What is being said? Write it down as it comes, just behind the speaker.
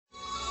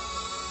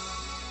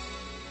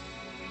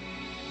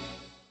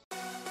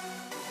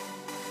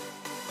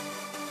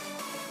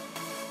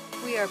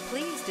are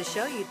pleased to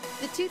show you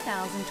the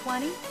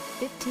 2020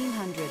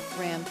 1500.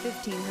 Ram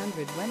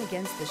 1500 went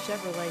against the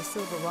Chevrolet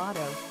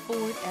Silverado,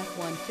 Ford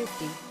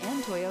F-150,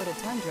 and Toyota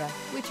Tundra,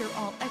 which are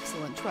all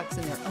excellent trucks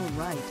in their own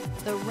right.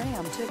 The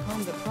Ram took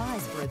home the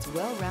prize for its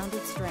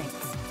well-rounded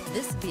strengths.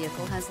 This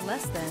vehicle has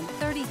less than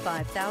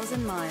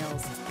 35,000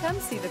 miles. Come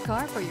see the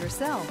car for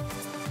yourself.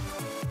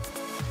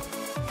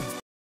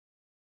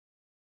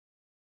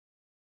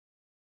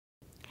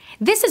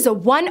 This is a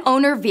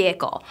one-owner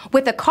vehicle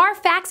with a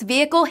Carfax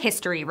Vehicle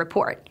History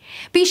Report.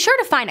 Be sure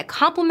to find a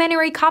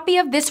complimentary copy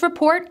of this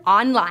report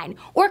online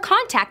or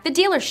contact the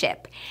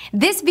dealership.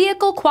 This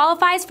vehicle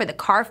qualifies for the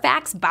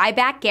Carfax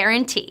Buyback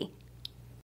Guarantee.